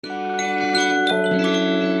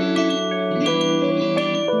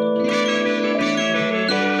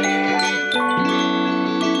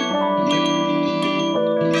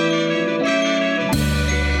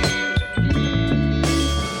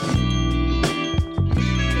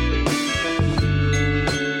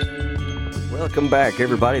welcome back,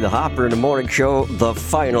 everybody. The Hopper in the Morning Show, the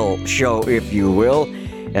final show, if you will.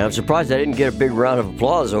 And I'm surprised I didn't get a big round of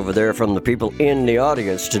applause over there from the people in the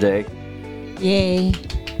audience today. Yay.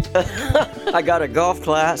 I got a golf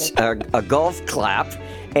clap,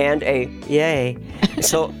 and a yay.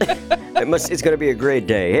 So it's going to be a great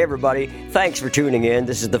day. Hey, everybody, thanks for tuning in.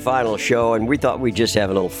 This is the final show, and we thought we'd just have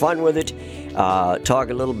a little fun with it, talk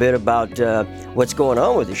a little bit about what's going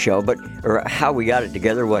on with the show, or how we got it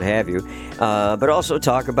together, what have you, but also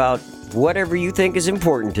talk about whatever you think is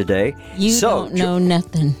important today. You don't know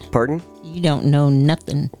nothing. Pardon? You don't know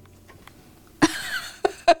nothing.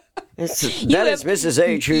 That is Mrs.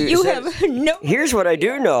 H. Who says, have no. Here's what I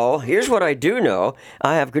do know.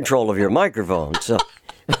 I have control of your microphone. So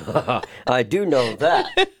I do know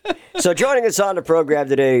that. So joining us on the program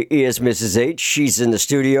today is Mrs. H. She's in the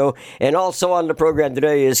studio. And also on the program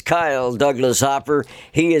today is Kyle Douglas Hopper.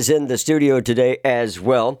 He is in the studio today as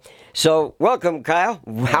well. So, welcome, Kyle.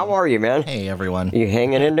 How are you, man? Hey, everyone. You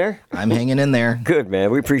hanging in there? I'm hanging in there. Good,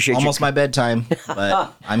 man. We appreciate Almost my bedtime,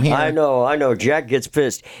 but I'm here. I know. Jack gets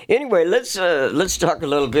pissed. Anyway, let's talk a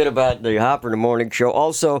little bit about the Hopper in the Morning Show.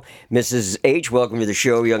 Also, Mrs. H, welcome to the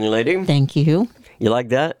show, young lady. Thank you. You like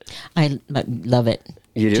that? I love it.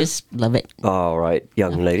 You do? Just love it. All right,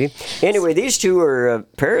 young lady. Anyway, these two are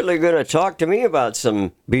apparently going to talk to me about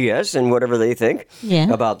some BS and whatever they think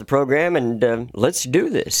about the program, and let's do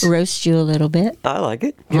this. Roast you a little bit. I like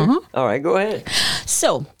it. Sure. All right, go ahead.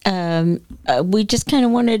 So, we just kind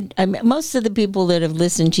of wanted, most of the people that have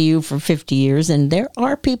listened to you for 50 years, and there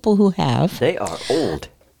are people who have. They are old.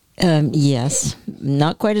 Yes.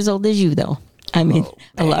 Not quite as old as you, though.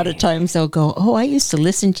 A lot of times they'll go, "Oh, I used to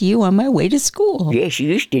listen to you on my way to school." Yes, you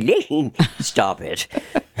used to listen. Stop it.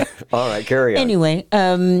 All right, carry on. Anyway,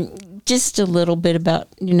 just a little bit about,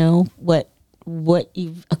 what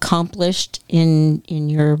you've accomplished in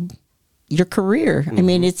your career.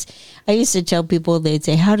 Mm-hmm. I used to tell people, they'd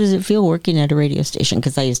say, "How does it feel working at a radio station?"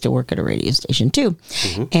 Because I used to work at a radio station too.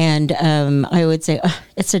 Mm-hmm. And I would say,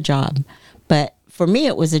 "It's a job." But for me,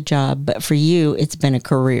 it was a job. But for you, it's been a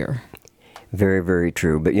career. Very, very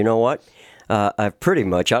true. But you know what? I've pretty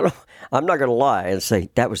much, I'm not going to lie and say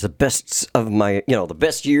that was the best of my, the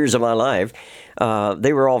best years of my life.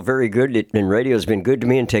 They were all very good, and radio's been good to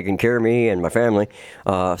me and taking care of me and my family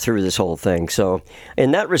through this whole thing. So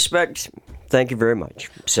in that respect, thank you very much.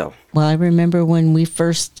 So. Well, I remember when we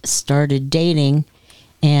first started dating,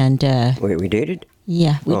 and wait, we dated?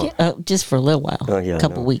 Yeah, we did, just for a little while, a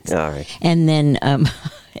couple weeks. All right. And then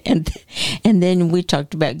and then we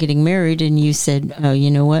talked about getting married, and you said, "Oh, you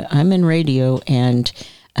know what? I'm in radio, and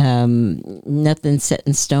nothing's set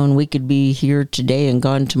in stone. We could be here today and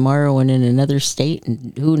gone tomorrow and in another state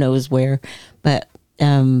and who knows where. But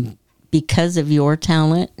because of your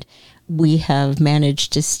talent, we have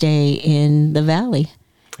managed to stay in the Valley."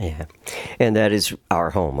 Yeah, and that is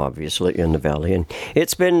our home, obviously, in the Valley, and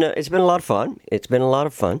it's been a lot of fun. It's been a lot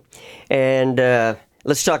of fun, and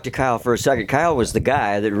let's talk to Kyle for a second. Kyle was the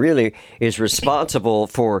guy that really is responsible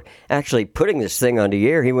for actually putting this thing on the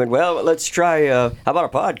air. He went, "Well, let's try. How about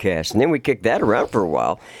a podcast?" And then we kicked that around for a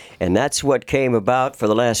while, and that's what came about for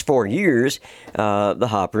the last 4 years. The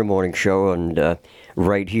Hopper Morning Show, and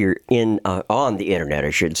right here on the internet, I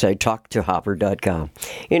should say, talktohopper.com.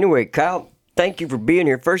 Anyway, Kyle, thank you for being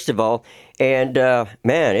here, first of all. And,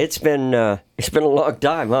 man, it's been a long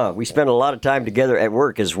time, huh? We spent a lot of time together at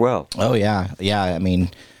work as well. Oh, yeah. Yeah,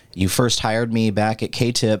 you first hired me back at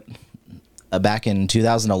K-Tip back in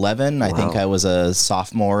 2011. Wow. I think I was a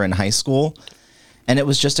sophomore in high school. And it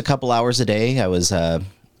was just a couple hours a day. I was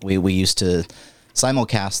we used to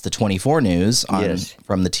simulcast the 24 news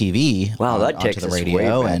from the TV that takes onto the us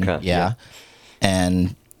radio. Way back, huh? Yeah.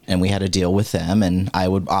 And we had to deal with them, and I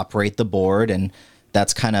would operate the board, and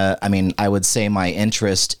that's kind of, I would say my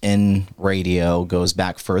interest in radio goes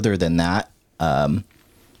back further than that,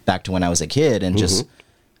 back to when I was a kid, and just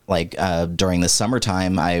like during the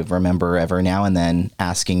summertime, I remember every now and then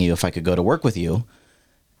asking you if I could go to work with you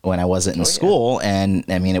when I wasn't in school, and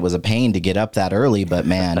it was a pain to get up that early, but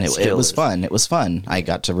man, it was fun. It was fun. I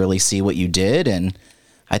got to really see what you did, and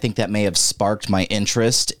I think that may have sparked my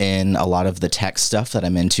interest in a lot of the tech stuff that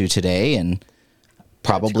I'm into today, and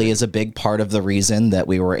probably is a big part of the reason that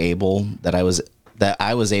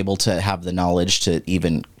I was able to have the knowledge to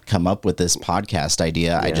even come up with this podcast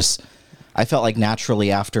idea. Yeah. I felt like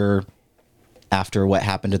naturally after what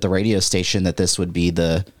happened at the radio station that this would be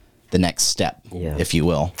the next step, if you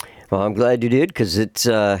will. Well, I'm glad you did because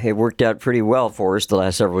it worked out pretty well for us the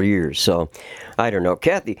last several years. So, I don't know,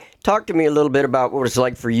 Kathy, talk to me a little bit about what it's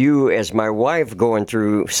like for you as my wife going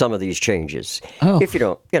through some of these changes. Oh. If you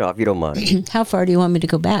don't mind, How far do you want me to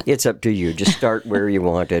go back? it's up to you. Just start where you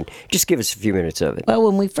want and just give us a few minutes of it. Well,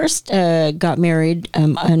 when we first got married,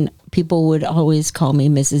 and people would always call me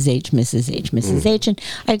Mrs. H, Mrs. H, Mrs. H, and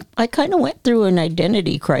I kind of went through an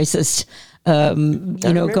identity crisis.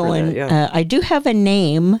 remember Going. that, yeah. I do have a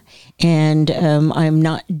name, and I'm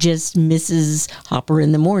not just Mrs. Hopper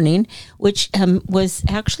in the morning, which was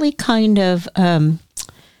actually kind of how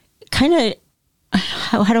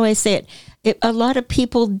do I say it? A lot of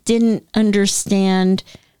people didn't understand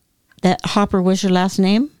that Hopper was your last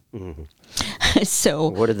name. So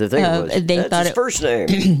What did they think it was? They That's thought his it first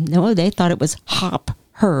name. no, they thought it was Hop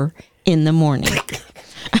her in the morning.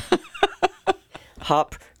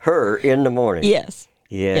 Hop her in the morning. Yes.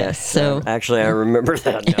 Yes. So Actually, I remember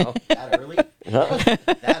that now. That early?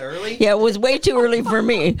 That early? yeah, it was way too early for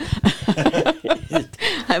me.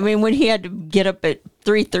 I mean, when he had to get up at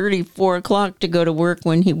 3:30, 4 o'clock to go to work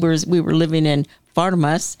when we were living in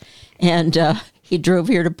Farmas, and he drove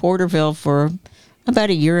here to Porterville for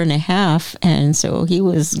about a year and a half, and so he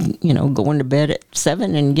was, going to bed at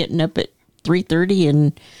 7 and getting up at 3:30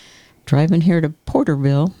 and driving here to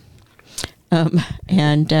Porterville.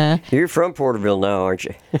 You're from Porterville now, aren't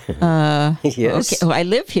you? Yes. Okay, well, I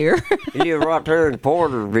live here. You're right there in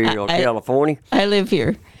Porterville, California. I live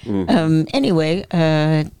here. Anyway,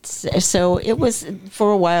 so it was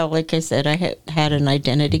for a while. Like I said, I had an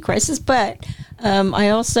identity crisis, but I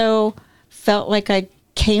also felt like I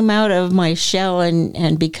came out of my shell,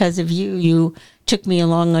 and because of you took me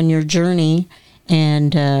along on your journey,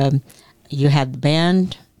 and you had the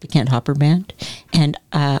band, the Kent Hopper Band, and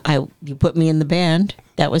you put me in the band.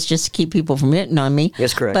 That was just to keep people from hitting on me.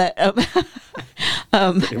 Yes, correct. But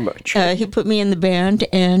Pretty much. he put me in the band,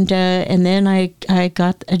 and then I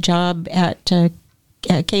got a job at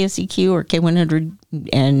KSEQ or K100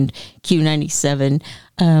 and Q97,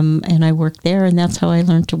 and I worked there, and that's how I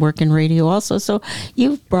learned to work in radio also. So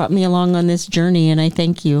you've brought me along on this journey, and I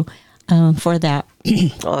thank you for that.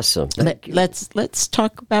 Awesome. Thank you. Let's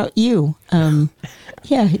talk about you.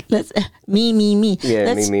 Yeah, let's me. Yeah,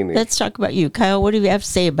 let's, me. Let's talk about you, Kyle. What do you have to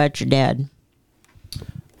say about your dad?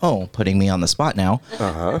 Oh, putting me on the spot now.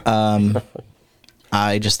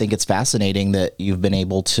 I just think it's fascinating that you've been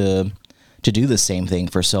able to do the same thing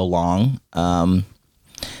for so long. That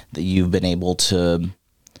you've been able to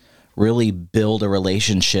really build a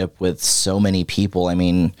relationship with so many people. I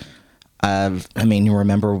mean, you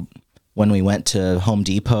remember when we went to Home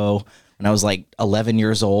Depot when I was like 11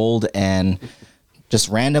 years old, and just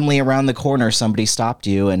randomly around the corner, somebody stopped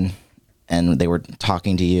you and they were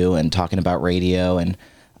talking to you and talking about radio. And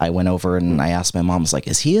I went over and I asked my mom, I was like,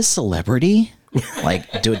 is he a celebrity?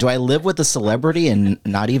 Like, do I live with a celebrity and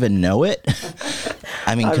not even know it?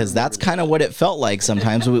 I mean, because that's kind of what it felt like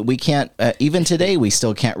sometimes. We can't, even today, we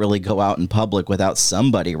still can't really go out in public without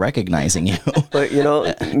somebody recognizing you. But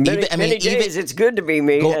many days it's good to be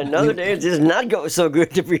me, and other days it's not so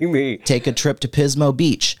good to be me. Take a trip to Pismo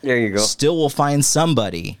Beach. There you go. Still will find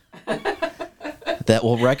somebody that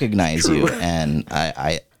will recognize you, and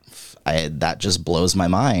I that just blows my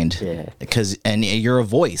mind. Yeah. And you're a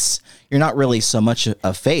voice. You're not really so much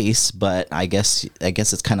a face, but I guess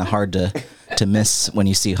it's kind of hard to miss when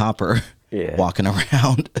you see Hopper walking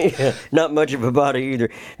around. Yeah, not much of a body either.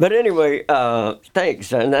 But anyway,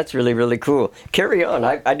 thanks, and that's really, really cool. Carry on.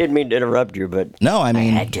 I didn't mean to interrupt you, but No, I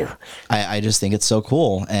mean, I had to. I just think it's so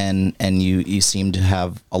cool, and you seem to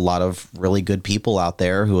have a lot of really good people out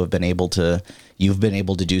there who have been able to. You've been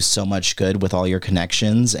able to do so much good with all your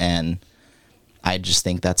connections, and I just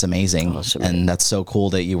think that's amazing. Awesome. And that's so cool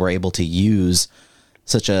that you were able to use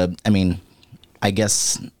such a. I mean, I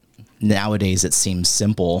guess nowadays it seems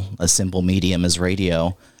simple. A simple medium is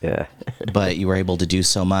radio. Yeah. But you were able to do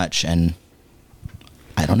so much, and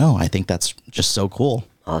I don't know. I think that's just so cool.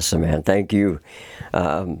 Awesome, man. Thank you.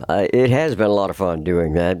 It has been a lot of fun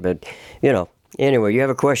doing that, but Anyway, you have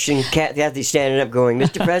a question? Kathy's standing up going,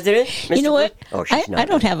 Mr. President? Mr. You know what? Oh, she's not. I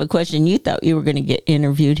don't have a question. You thought you were going to get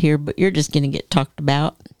interviewed here, but you're just going to get talked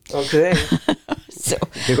about. Okay. So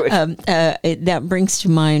Do it. that brings to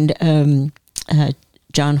mind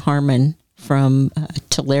John Harmon from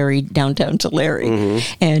Tulare, downtown Tulare.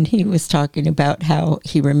 And he was talking about how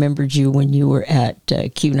he remembered you when you were at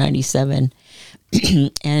Q97.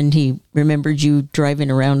 And he remembered you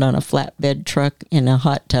driving around on a flatbed truck in a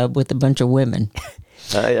hot tub with a bunch of women.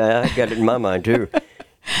 I got it in my mind, too.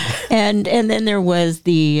 And then there was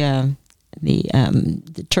the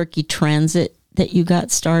Turkey Transit that you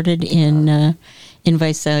got started in in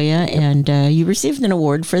Visalia, and you received an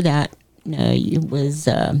award for that. It was,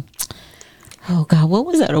 oh God, what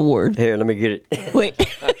was that award? Here, let me get it. Wait,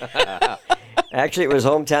 Actually, it was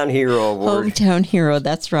Hometown Hero Award. Hometown Hero.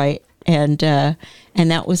 That's right, and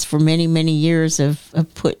that was for many, many years of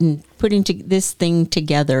putting this thing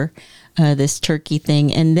together, this turkey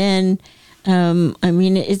thing, and then. I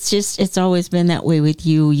mean, it's always been that way with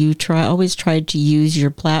you. You always tried to use your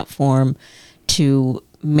platform to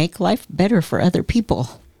make life better for other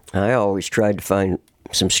people. I always tried to find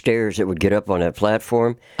some stairs that would get up on that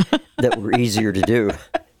platform that were easier to do.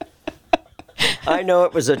 I know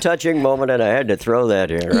it was a touching moment, and I had to throw that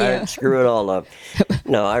in, right? Yeah. Screw it all up.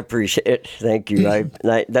 No, I appreciate it. Thank you.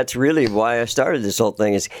 That's really why I started this whole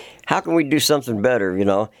thing. Is how can we do something better? You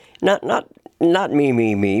know, not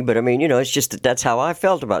me, but I mean, you know, it's just that's how I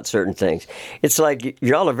felt about certain things. It's like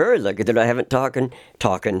y'all are very lucky that I haven't talking.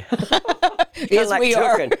 Yes, like we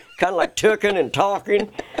are. kind of like talking and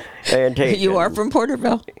talking and taking. You are from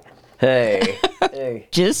Porterville. Hey,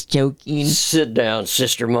 Just joking. sit down,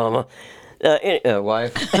 sister, mama,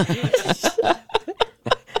 wife.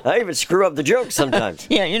 I even screw up the joke sometimes.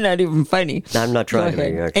 Yeah, you're not even funny. I'm not trying Go to be.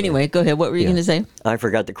 ahead. Actually. Anyway, go ahead. What were you going to say? I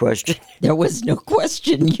forgot the question. There was no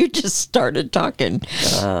question. You just started talking.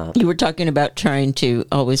 You were talking about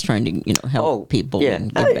always trying to, help people. Yeah,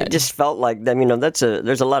 And give I back. just felt like them. You know,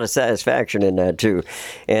 there's a lot of satisfaction in that too,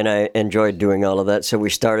 and I enjoyed doing all of that. So we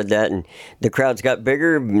started that, and the crowds got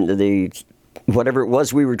bigger. Whatever it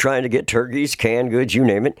was we were trying to get, turkeys, canned goods, you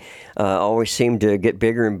name it, always seemed to get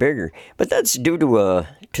bigger and bigger. But that's due to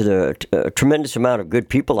the tremendous amount of good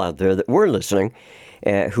people out there that were listening.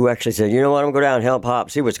 Who actually said, you know what, I'm going to go down and help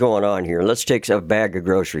Hop, see what's going on here. Let's take a bag of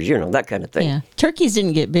groceries, that kind of thing. Yeah. Turkeys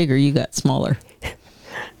didn't get bigger. You got smaller.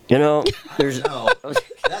 You know, there's... No,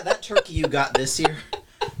 that turkey you got this year.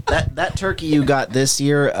 That turkey you got this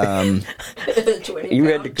year, You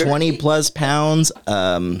had to cook. 20 plus pounds.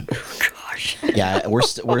 Gosh. Yeah,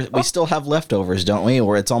 we still have leftovers, don't we?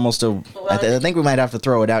 Or it's almost I think we might have to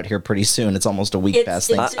throw it out here pretty soon. It's almost a week past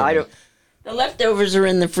Thanksgiving. I don't... The leftovers are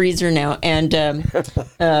in the freezer now, and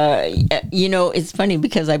it's funny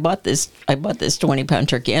because I bought this 20-pound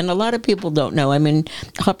turkey, and a lot of people don't know. I mean,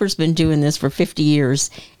 Hopper's been doing this for 50 years,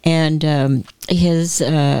 and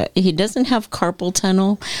he doesn't have carpal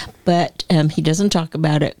tunnel, but he doesn't talk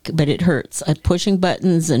about it. But it hurts. Pushing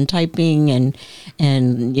buttons and typing and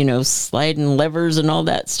sliding levers and all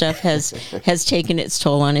that stuff has taken its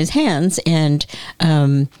toll on his hands, and.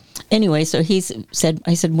 Anyway, so I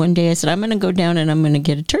said one day, I'm going to go down and I'm going to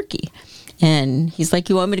get a turkey. And he's like,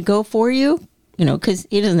 you want me to go for you? Because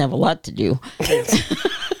he doesn't have a lot to do.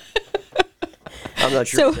 I'm not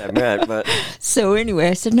sure what that meant, but... So anyway,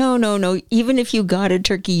 I said, no. Even if you got a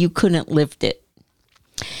turkey, you couldn't lift it.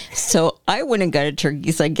 So I went and got a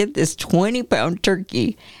turkey. So I get this 20-pound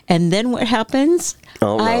turkey. And then what happens?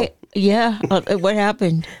 Oh, no. What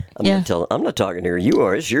happened? I'm not talking here. You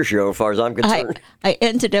are. It's your show as far as I'm concerned. I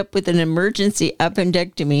ended up with an emergency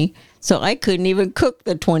appendectomy, so I couldn't even cook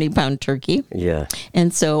the 20-pound turkey. Yeah.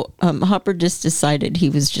 And so Hopper just decided he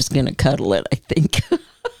was just going to cuddle it, I think.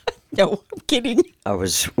 No, I'm kidding. I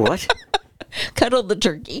was, what? Cuddle the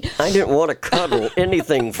turkey. I didn't want to cuddle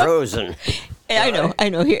anything frozen. I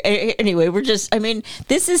know. Here, anyway,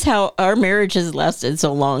 this is how our marriage has lasted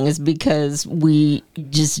so long, is because we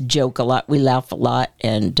just joke a lot, we laugh a lot,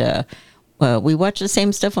 and we watch the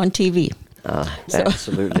same stuff on TV.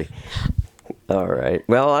 Absolutely. All right.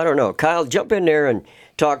 Well, I don't know. Kyle, jump in there and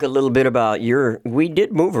talk a little bit about we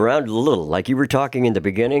did move around a little, like you were talking in the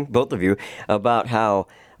beginning, both of you, about how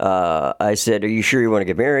I said, are you sure you want to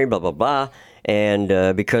get married, blah, blah, blah.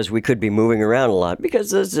 And because we could be moving around a lot,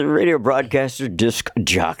 because as a radio broadcaster, disc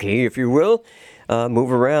jockey, if you will,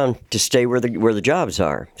 move around to stay where the jobs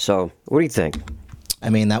are. So what do you think? I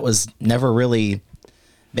mean, that was never really...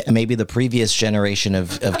 Maybe the previous generation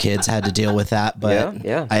of kids had to deal with that, but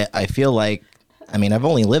Yeah. I feel like, I've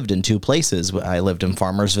only lived in two places. I lived in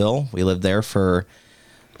Farmersville. We lived there for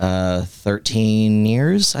 13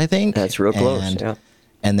 years, I think. That's real close, yeah.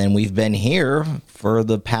 And then we've been here for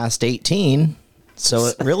the past 18. So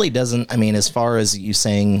it really doesn't, as far as you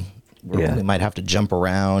saying we might have to jump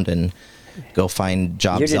around and go find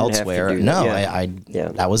jobs elsewhere. No,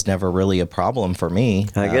 that was never really a problem for me.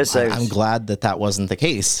 I guess I'm glad that wasn't the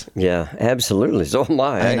case. Yeah, absolutely. So am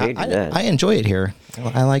I. I hated that. I enjoy it here.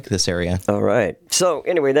 I like this area. All right. So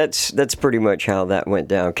anyway, that's pretty much how that went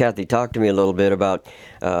down. Kathy, talk to me a little bit about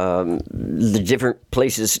the different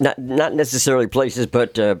places, not necessarily places,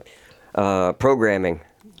 but programming.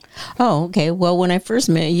 Oh, okay. Well, when I first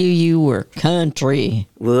met you, you were country.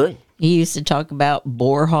 What? You used to talk about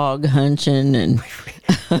boar hog hunting and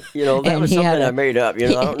You know, that And was he had something I a- made up. You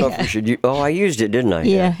know, I don't know if we should. I used it, didn't I?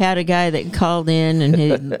 Yeah, had a guy that called in,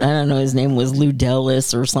 and I don't know, his name was Lou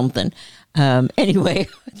Dellis or something. Anyway,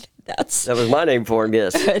 that's That was my name for him.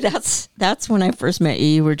 Yes. that's when I first met you.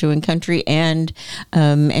 You were doing country, and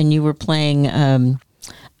you were playing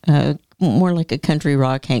more like a country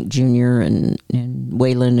rock, Hank Jr. and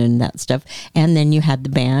Waylon and that stuff. And then you had the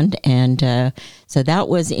band, and so that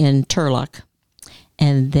was in Turlock.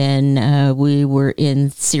 And then we were in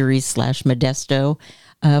Ceres / Modesto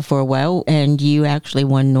for a while, and you actually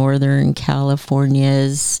won Northern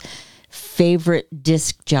California's favorite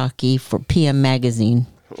disc jockey for PM Magazine.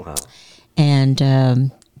 Wow. And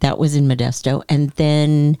that was in Modesto. And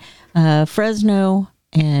then Fresno,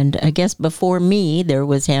 and I guess before me, there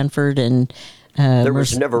was Hanford and There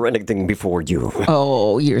was never anything before you.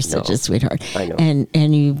 Oh, you're such a sweetheart. I know.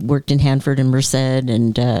 And you worked in Hanford and Merced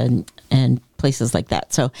and places like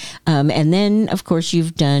that. So, and then of course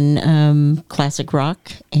you've done classic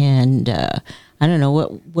rock and I don't know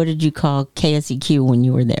what did you call KSEQ when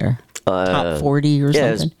you were there? Top 40 or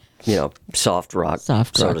Yeah, something. soft rock.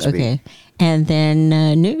 Soft so rock. to speak. Okay. And then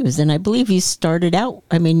news, and I believe you started out.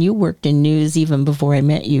 I mean, you worked in news even before I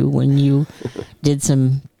met you when you did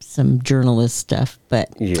some journalist stuff. But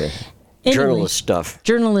Yeah. anyway, Journalist stuff.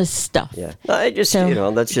 journalist stuff. Yeah. I just,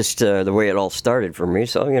 So- that's just the way it all started for me.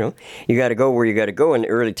 So, you got to go where you got to go in the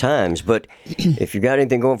early times. But if you got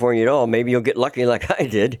anything going for you at all, maybe you'll get lucky like I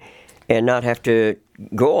did and not have to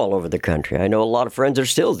go all over the country. I know a lot of friends are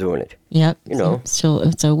still doing it. Yep. You know. So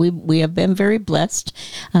we have been very blessed.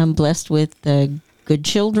 Blessed with good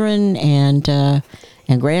children and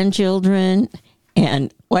grandchildren.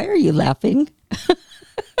 And why are you laughing?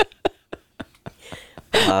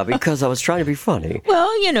 Because I was trying to be funny. Well,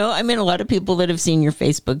 I mean, a lot of people that have seen your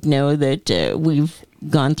Facebook know that we've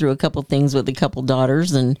gone through a couple things with a couple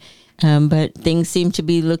daughters, and but things seem to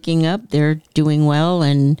be looking up. They're doing well,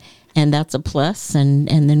 and that's a plus. And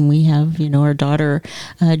then we have, our daughter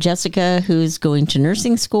Jessica, who's going to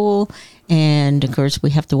nursing school, and of course we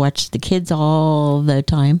have to watch the kids all the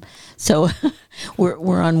time. So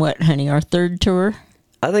we're on what, honey? Our third tour.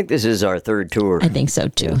 I think this is our third tour. I think so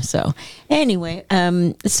too. So anyway,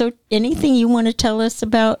 so anything you want to tell us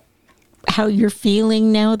about how you're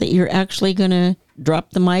feeling now that you're actually going to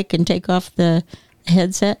drop the mic and take off the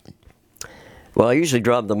headset? Well, I usually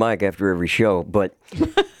drop the mic after every show, but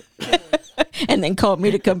And then call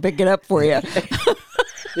me to come pick it up for you.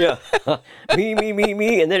 yeah,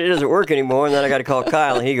 me, and then it doesn't work anymore, and then I got to call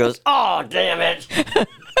Kyle, and he goes, "Oh, damn it!"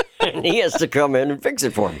 and he has to come in and fix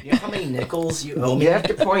it for me. You know how many nickels you owe me? You have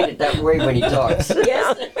to point it that way when he talks.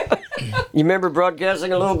 Yes. You remember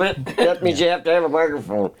broadcasting a little bit? That means you have to have a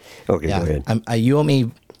microphone. Okay, go Yeah, ahead. you owe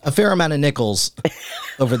me a fair amount of nickels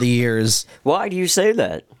over the years. Why do you say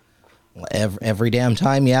that? Every damn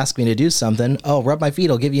time you ask me to do something, oh, rub my feet,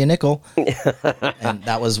 I'll give you a nickel. And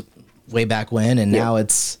that was way back when, and now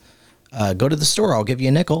it's go to the store, I'll give you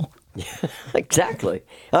a nickel. Exactly.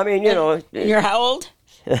 I mean, You're how old?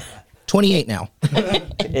 28 now.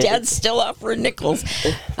 Dad's still offering nickels.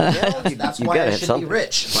 That's You why gotta I have should something. be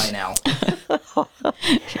rich by now.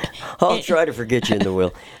 I'll try to forget you in the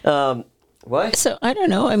will. What? So I don't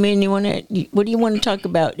know. I mean, what do you want to talk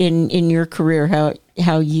about in your career?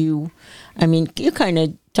 How you, I mean, you kind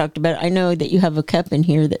of talked about it. I know that you have a cup in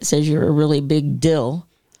here that says you're a really big dill.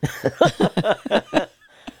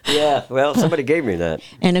 Yeah, well, somebody gave me that.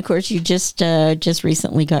 And of course, you just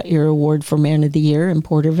recently got your award for Man of the Year in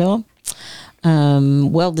Porterville.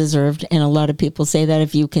 Well deserved, and a lot of people say that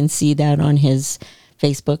if you can see that on his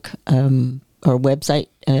Facebook or website,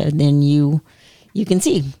 then you can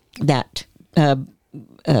see that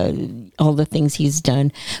all the things he's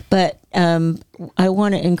done. But I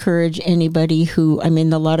want to encourage anybody who, I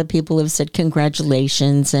mean, a lot of people have said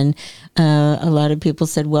congratulations, and a lot of people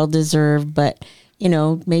said well deserved, but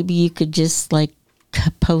maybe you could just like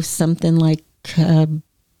post something like a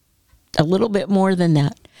little bit more than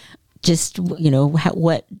that. Just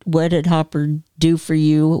what did Hopper do for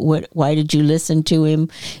you? Why did you listen to him?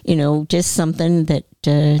 Just something that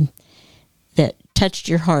that touched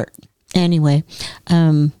your heart. Anyway,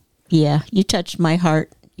 you touched my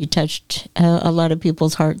heart. You touched a lot of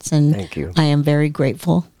people's hearts, and Thank you. I am very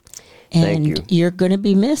grateful. And Thank you. You're going to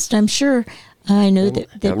be missed, I'm sure. I know that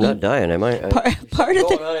I'm not dying, am I? part of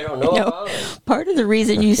Going on, I don't know about it. part of the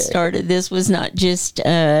reason you started this was not just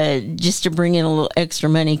to bring in a little extra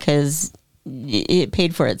money because it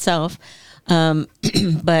paid for itself,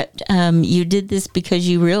 but you did this because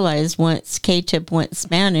you realized once K-Tip went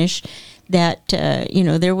Spanish that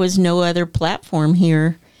there was no other platform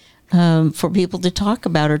here for people to talk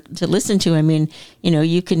about or to listen to. I mean,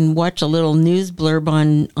 you can watch a little news blurb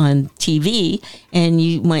on TV, and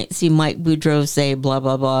you might see Mike Boudreau say blah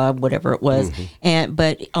blah blah, whatever it was.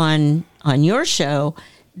 But on your show,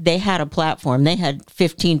 they had a platform. They had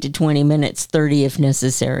 15 to 20 minutes, 30 if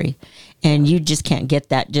necessary. And you just can't get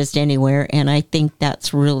that just anywhere. And I think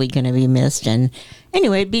that's really going to be missed. And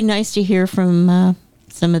anyway, it'd be nice to hear from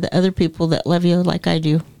some of the other people that love you like I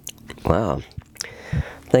do. Wow.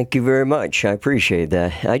 Thank you very much. I appreciate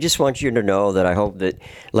that. I just want you to know that I hope that,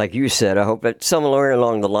 like you said, I hope that somewhere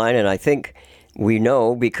along the line, and I think we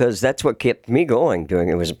know, because that's what kept me going doing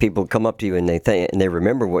it, was people come up to you and they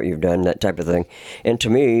remember what you've done, that type of thing. And to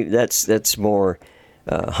me, that's more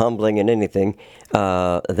humbling than anything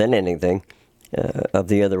of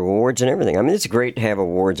the other awards and everything. I mean, it's great to have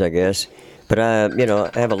awards, I guess, but I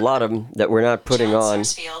have a lot of them that we're not putting on.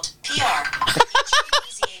 Sarsfield, PR.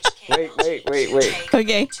 Wait.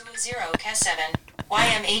 Okay. 20 K7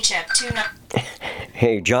 YMHF 29.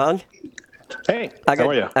 Hey, John. Hey, how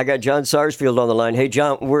are you? I got John Sarsfield on the line. Hey,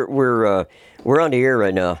 John, we're on the air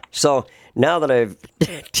right now. So now that I've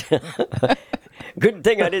good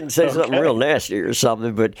thing I didn't say something real nasty or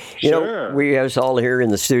something, but you know, we have us all here in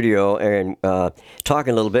the studio and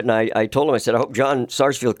talking a little bit. And I told him, I said, I hope John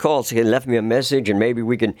Sarsfield calls. He left me a message, and maybe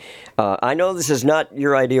we can. I know this is not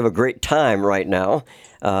your idea of a great time right now,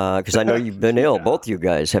 because I know you've been ill. Both you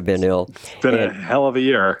guys have been ill. It's been a hell of a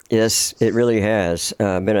year. Yes, it really has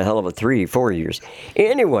been a hell of a 3-4 years.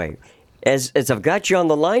 Anyway, as I've got you on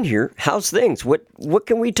the line here, how's things? What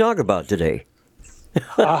can we talk about today?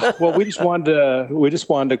 Well, we just wanted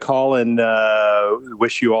to call and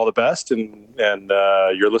wish you all the best, and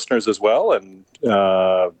your listeners as well. And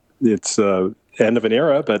it's end of an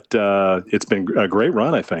era, but it's been a great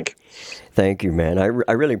run, I think. Thank you, man. I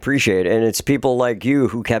really appreciate it. And it's people like you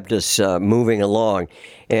who kept us moving along.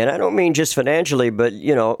 And I don't mean just financially, but,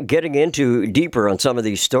 getting into deeper on some of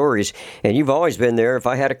these stories. And you've always been there. If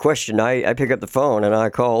I had a question, I pick up the phone and I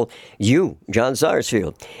call you, John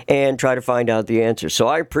Sarsfield, and try to find out the answer. So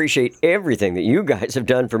I appreciate everything that you guys have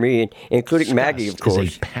done for me, including Maggie, of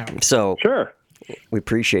course. So Sure. We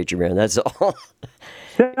appreciate you, man. That's all.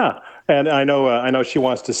 Yeah. And I know she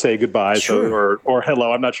wants to say goodbye, Sure. or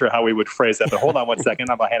hello. I'm not sure how we would phrase that, but hold on one second.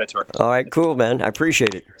 I'm going to hand it to her. All right, cool, man. I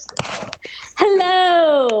appreciate it.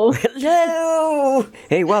 Hello. Hello.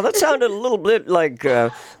 Hey, wow, that sounded a little bit like,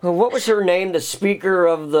 what was her name? The speaker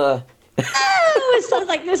of the... Oh, it sounds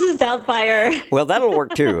like Mrs. Doubtfire. Well, that'll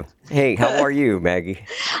work too. Hey, how are you, Maggie?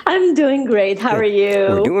 I'm doing great. How are you?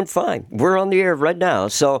 We're doing fine. We're on the air right now,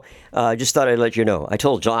 so just thought I'd let you know. I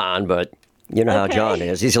told John, but you know how John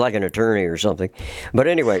is. He's like an attorney or something. But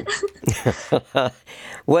anyway,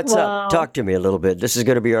 what's up? Talk to me a little bit. This is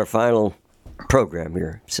going to be our final program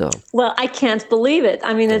here. So. Well, I can't believe it.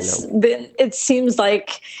 I mean, it seems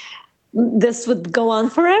like this would go on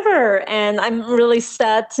forever, and I'm really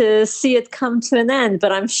sad to see it come to an end,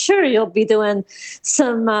 but I'm sure you'll be doing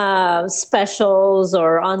some specials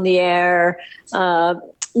or on the air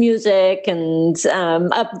music and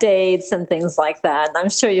updates and things like that. And I'm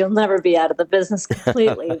sure you'll never be out of the business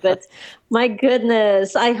completely, but my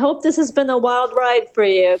goodness, I hope this has been a wild ride for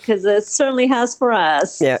you, because it certainly has for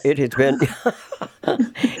us. Yeah, it has been.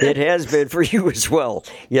 It has been for you as well.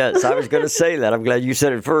 Yes, I was going to say that. I'm glad you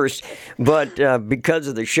said it first. But because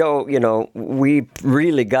of the show, we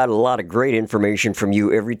really got a lot of great information from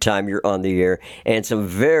you every time you're on the air, and some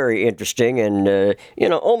very interesting and,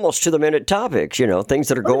 almost to the minute topics, things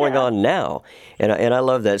that are going on now. And I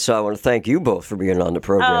love that. So I want to thank you both for being on the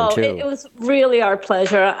program, too. It was really our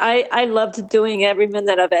pleasure. I loved doing every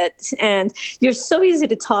minute of it. And you're so easy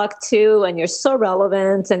to talk to, and you're so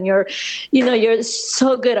relevant, and you're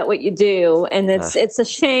so good at what you do. And it's a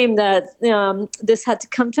shame that this had to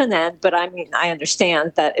come to an end. But I mean, I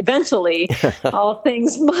understand that eventually all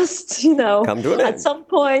things must, come to an end. At some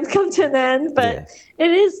point come to an end. But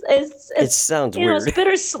it sounds weird. It's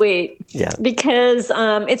bittersweet. Yeah. Because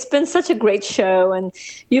it's been such a great show, and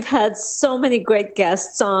you've had so many great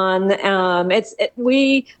guests on.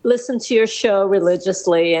 We listen to your show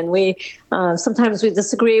religiously, and we sometimes we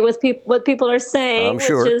disagree with what people are saying, I'm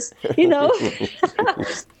sure. which is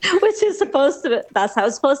which is that's how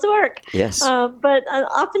it's supposed to work. Yes. But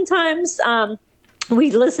oftentimes.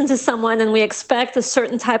 We listen to someone and we expect a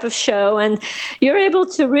certain type of show, and you're able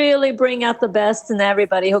to really bring out the best in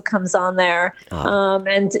everybody who comes on there,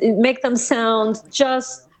 and make them sound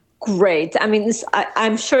just great. I mean,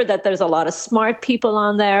 I'm sure that there's a lot of smart people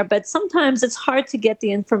on there, but sometimes it's hard to get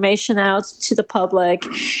the information out to the public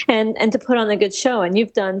and to put on a good show. And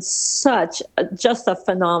you've done just a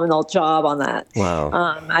phenomenal job on that. Wow.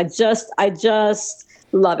 I just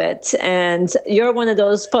love it. And you're one of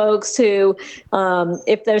those folks who,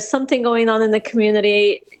 if there's something going on in the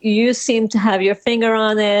community, you seem to have your finger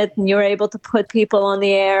on it, and you're able to put people on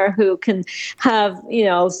the air who can have,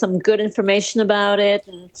 some good information about it.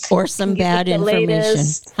 Or some bad information.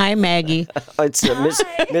 latest. Hi, Maggie. It's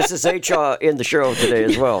Mrs. H in the show today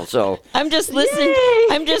as well. So, I'm just listening. Yay!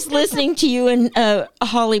 I'm just listening to you, and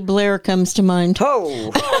Holly Blair comes to mind.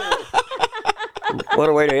 oh, what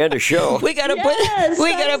a way to end a show. We gotta Yes,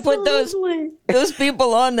 put absolutely. those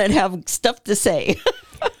people on that have stuff to say.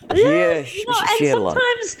 Yeah, she had a lot.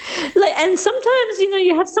 Sometimes,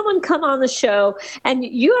 you have someone come on the show and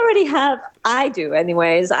you already have, I do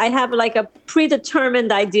anyways, I have like a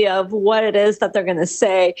predetermined idea of what it is that they're going to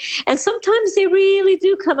say. And sometimes they really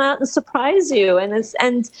do come out and surprise you. And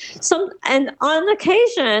on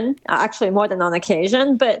occasion, actually more than on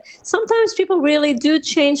occasion, but sometimes people really do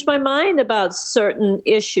change my mind about certain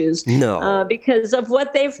issues. No. Because of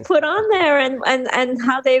what they've put on there and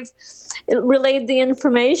how they've relayed the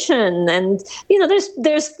information. And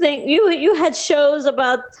there's things you had shows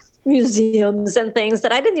about museums and things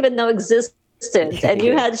that I didn't even know existed, and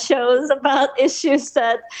you had shows about issues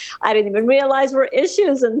that I didn't even realize were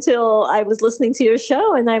issues until I was listening to your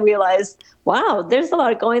show, and I realized, wow, there's a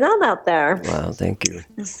lot going on out there. Wow, thank you.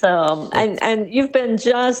 So and you've been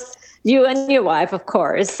just you and your wife, of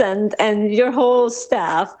course, and your whole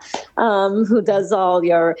staff, who does all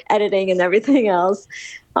your editing and everything else.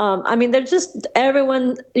 They're just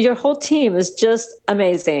everyone. Your whole team is just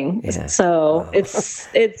amazing. Yeah. So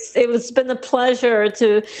it's been a pleasure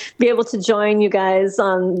to be able to join you guys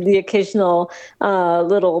on the occasional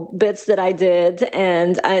little bits that I did,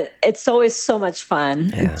 and it's always so much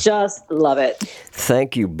fun. Yeah. Just love it.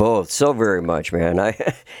 Thank you both so very much, man. I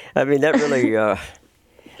mean, that really.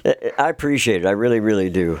 I appreciate it. I really, really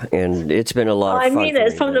do, and it's been a lot of fun. I mean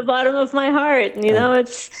it from the bottom of my heart. Like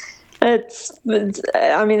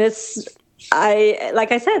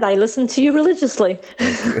I said, I listen to you religiously.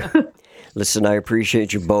 Listen, I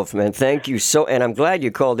appreciate you both, man. Thank you so, and I'm glad you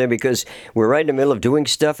called in because we're right in the middle of doing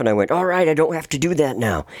stuff, and I went, all right, I don't have to do that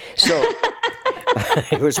now. So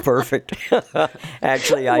it was perfect.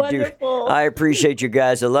 Actually, I Wonderful. do. I appreciate you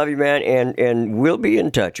guys. I love you, man, and we'll be in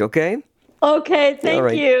touch, okay? Okay, All thank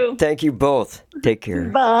right. you. Thank you both. Take care.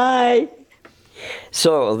 Bye.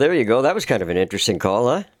 So there you go. That was kind of an interesting call,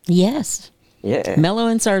 huh? Yes. Yeah. Mello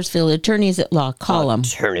and Sarsfield, attorneys at law. Call them.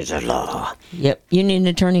 Attorneys at law. Yep. You need an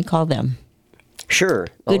attorney, call them. Sure.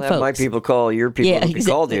 I'll Good have my folks. people call your people Yeah, who can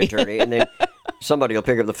call the exactly. attorney, and then somebody will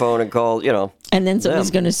pick up the phone and call, And then somebody's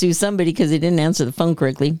them. going to sue somebody because they didn't answer the phone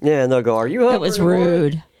correctly. Yeah, and they'll go, are you That was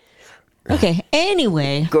rude. Okay.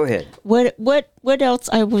 Anyway, Go ahead. what else?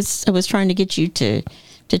 I was trying to get you to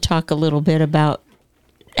talk a little bit about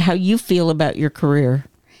how you feel about your career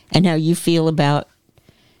and how you feel about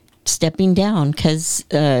stepping down, because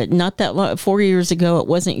not that long, 4 years ago, it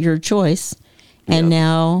wasn't your choice, and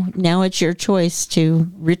now it's your choice to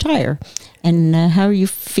retire. And how are you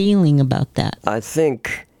feeling about that? I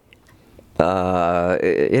think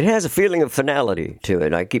it has a feeling of finality to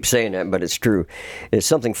it. I keep saying that, but it's true. It's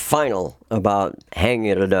something final about hanging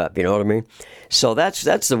it up. You know what I mean? So that's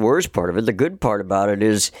the worst part of it. The good part about it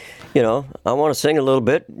is, I want to sing a little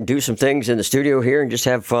bit, do some things in the studio here, and just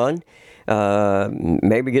have fun.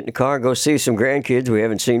 Maybe get in the car and go see some grandkids we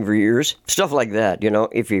haven't seen for years. Stuff like that.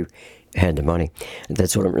 If you had the money.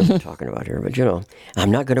 That's what I'm really talking about here. But,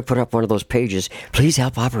 I'm not going to put up one of those pages. Please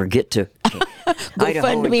help Opera get to Idaho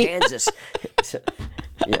and GoFundMe. Kansas.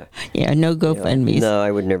 Yeah. Yeah, no GoFundMe's. No,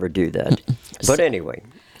 I would never do that. But anyway,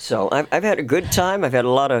 so I've had a good time. I've had a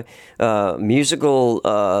lot of musical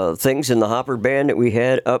things in the Hopper band that we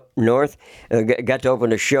had up north. Got to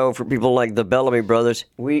open a show for people like the Bellamy Brothers.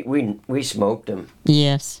 We smoked them.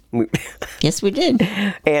 Yes. Yes, we did.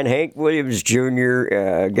 And Hank Williams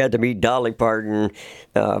Jr. Got to meet Dolly Parton,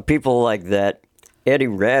 people like that. Eddie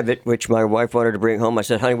Rabbit, which my wife wanted to bring home. I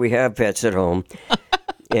said, honey, we have pets at home.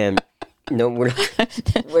 And no, we're not.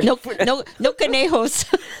 No conejos.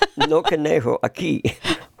 No conejo aquí.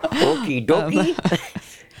 Okie dokie.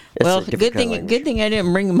 That's Well, a different good kind of language. thing I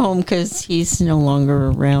didn't bring him home because he's no longer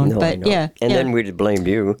around. No, I but know. yeah, And yeah. then we'd blame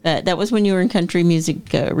you. That was when you were in country music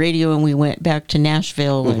radio, and we went back to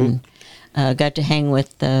Nashville and got to hang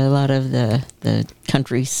with a lot of the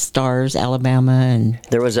country stars, Alabama, and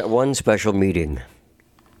There was that one special meeting.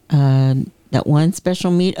 that one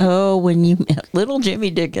special meet. Oh, when you met little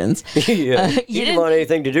Jimmy Dickens. Yeah. He didn't want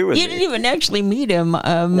anything to do with You me. didn't even actually meet him.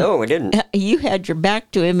 No, I didn't. You had your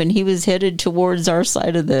back to him, and he was headed towards our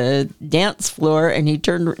side of the dance floor, and he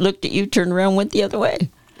looked at you, turned around, went the other way.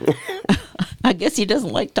 I guess he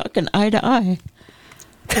doesn't like talking eye to eye.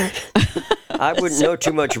 I wouldn't know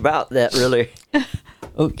too much about that, really,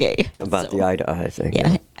 Okay. about the eye to eye thing.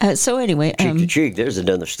 Yeah. So anyway, Cheek to cheek, there's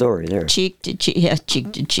another story there. cheek to cheek. Yeah,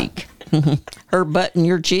 cheek to cheek. Her butt in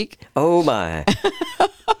your cheek. Oh, my.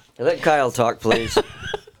 Let Kyle talk, please.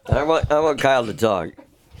 I want Kyle to talk.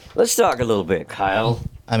 Let's talk a little bit, Kyle.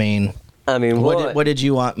 I mean, what did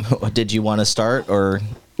you want? What did you want to start or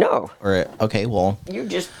No, okay? Well, you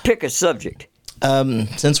just pick a subject.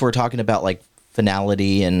 since we're talking about like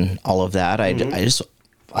finality and all of that, I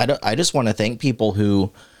just want to thank people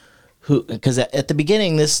who because at the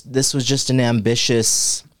beginning this was just an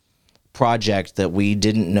ambitious project that we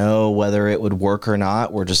didn't know whether it would work or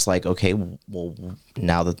not. We're just like, okay, well,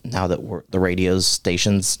 now that the radio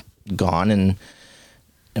station's gone and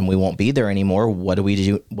we won't be there anymore, what do we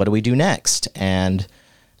do next? And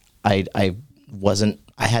I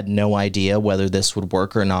had no idea whether this would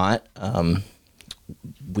work or not.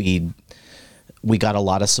 We got a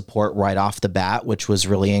lot of support right off the bat, which was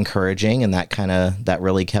really encouraging, and that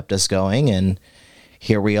really kept us going. And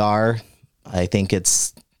here we are. I think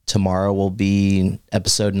tomorrow will be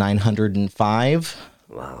episode 905.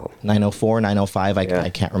 Wow. 904, 905. Yeah. I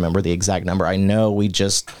can't remember the exact number. I know we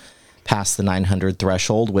just passed the 900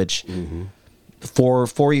 threshold, which for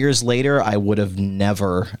 4 years later, I would have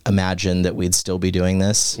never imagined that we'd still be doing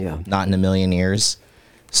this. Yeah. Not in a million years.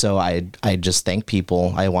 So I just thank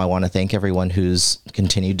people. I want to thank everyone who's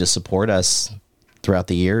continued to support us throughout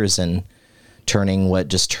the years and turning what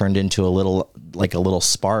just turned into a little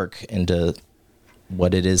spark into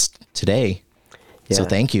what it is today. Yeah. So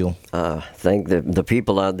thank you. Thank the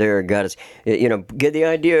people out there got us. Get the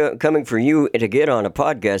idea coming from you to get on a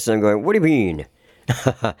podcast. And I'm going, what do you mean?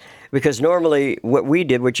 Because normally what we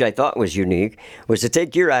did, which I thought was unique, was to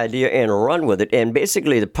take your idea and run with it. And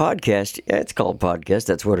basically the podcast, it's called podcast,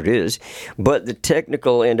 that's what it is. But the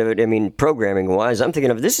technical end of it, programming-wise, I'm thinking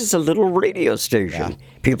of this is a little radio station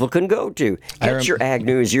people can go to. Get your ag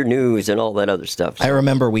news, your news, and all that other stuff. I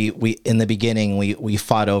remember we in the beginning, we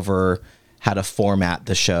fought over how to format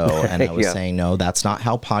the show, and I was saying, no, that's not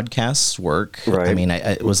how podcasts work. Right. I mean,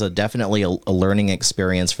 it was definitely a learning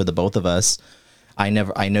experience for the both of us. I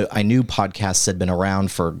knew podcasts had been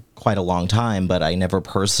around for quite a long time, but I never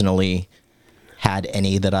personally had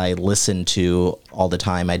any that I listened to all the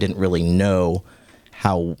time. I didn't really know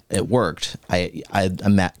how it worked. I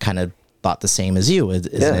kind of thought the same as you.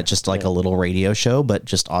 Isn't it just like a little radio show, but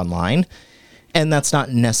just online? And that's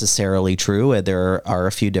not necessarily true. There are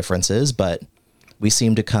a few differences, but we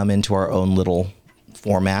seem to come into our own little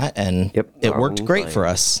format, and it worked great for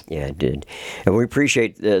us. Yeah, it did. And we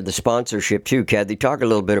appreciate the sponsorship too. Kathy, talk a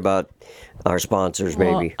little bit about our sponsors,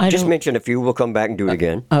 maybe. Just mention a few. We'll come back and do it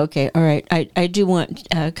again. Okay, all right. I do want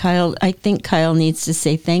Kyle. I think Kyle needs to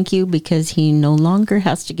say thank you because he no longer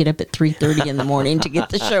has to get up at 3:30 in the morning to get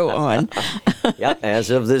the show on. Yeah, as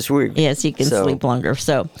of this week. Yes, he can sleep longer.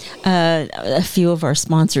 So, a few of our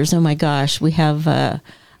sponsors. Oh my gosh, we have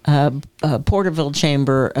Porterville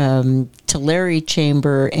Chamber, Tulare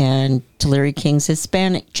Chamber, and Tulare Kings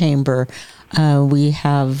Hispanic Chamber. We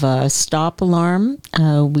have Stop Alarm.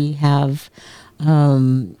 We have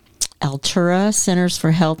Altura Centers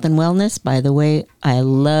for Health and Wellness. By the way, I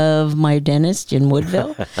love my dentist in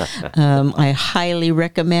Woodville. I highly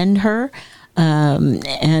recommend her.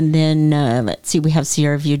 And then let's see, we have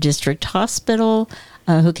Sierra View District Hospital,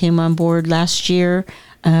 who came on board last year.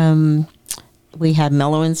 We have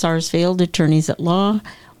Mello and Sarsfield, attorneys at law.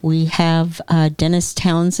 We have Dennis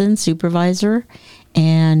Townsend, supervisor,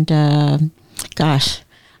 and I'm.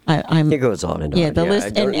 It goes on and on. Yeah, the list. I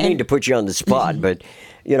don't need to put you on the spot, but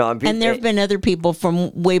and there have been other people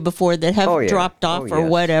from way before that have dropped off or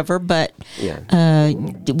whatever. But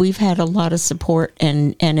we've had a lot of support,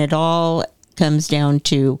 and it all comes down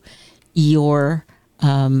to your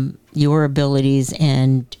abilities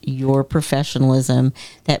and your professionalism,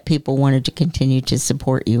 that people wanted to continue to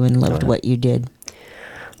support you and loved what you did.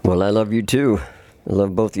 Well, I love you too. I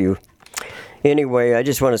love both of you. Anyway, I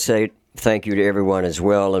just want to say thank you to everyone as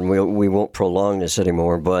well, and we won't prolong this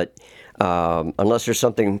anymore, but unless there's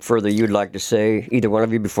something further you'd like to say, either one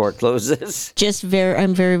of you, before I close this.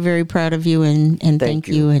 I'm very, very proud of you, and thank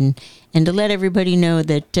you. And to let everybody know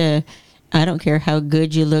that I don't care how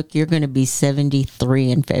good you look, you're going to be 73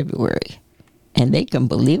 in February. And they can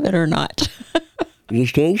believe it or not.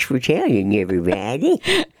 Thanks for telling everybody.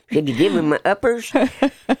 Could you give me my uppers?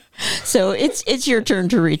 So it's your turn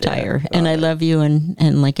to retire. And I love you.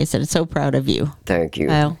 And like I said, I'm so proud of you. Thank you.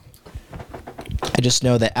 Kyle. I just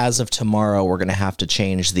know that as of tomorrow, we're going to have to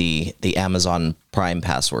change the Amazon Prime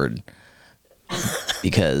password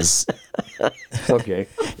because Okay.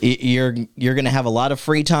 You're going to have a lot of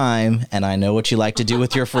free time, and I know what you like to do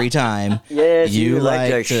with your free time. Yes, you like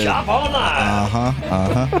to shop online.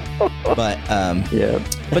 But Yeah.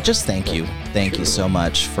 but just thank you so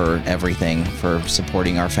much for everything, for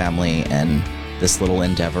supporting our family and this little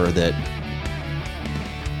endeavor that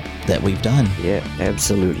we've done. Yeah,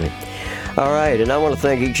 absolutely. All right, and I want to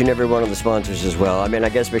thank each and every one of the sponsors as well. I mean, I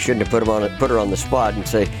guess we shouldn't have put her on the spot and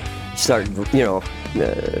start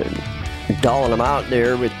dolling them out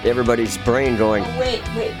there with everybody's brain going. Wait,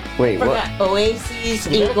 what? Oasis,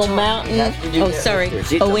 Eagle Mountain. Oh, sorry.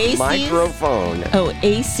 Oasis. Microphone.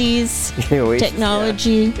 Oasis Oasis,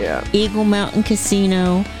 Technology. yeah. Eagle Mountain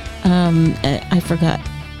Casino. I forgot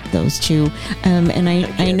those two. And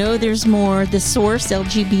I know there's more. The Source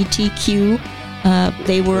LGBTQ.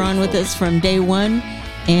 They were on with us from day one,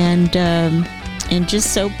 and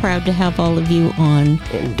just so proud to have all of you on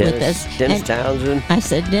And with us. Dennis And Townsend. I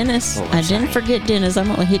said Dennis. Oh, I'm I didn't sorry. forget Dennis. I'm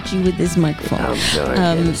gonna hit you with this microphone. I'm sorry,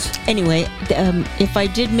 Dennis. Anyway, if I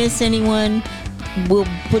did miss anyone, we'll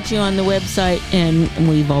put you on the website, and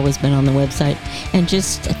we've always been on the website. And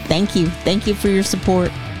just thank you for your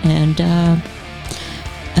support. And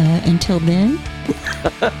until then,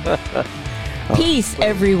 peace,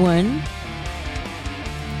 everyone.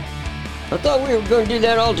 I thought we were going to do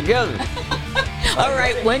that all together. All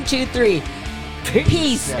right, 1, 2, 3.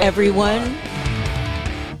 Peace, everyone.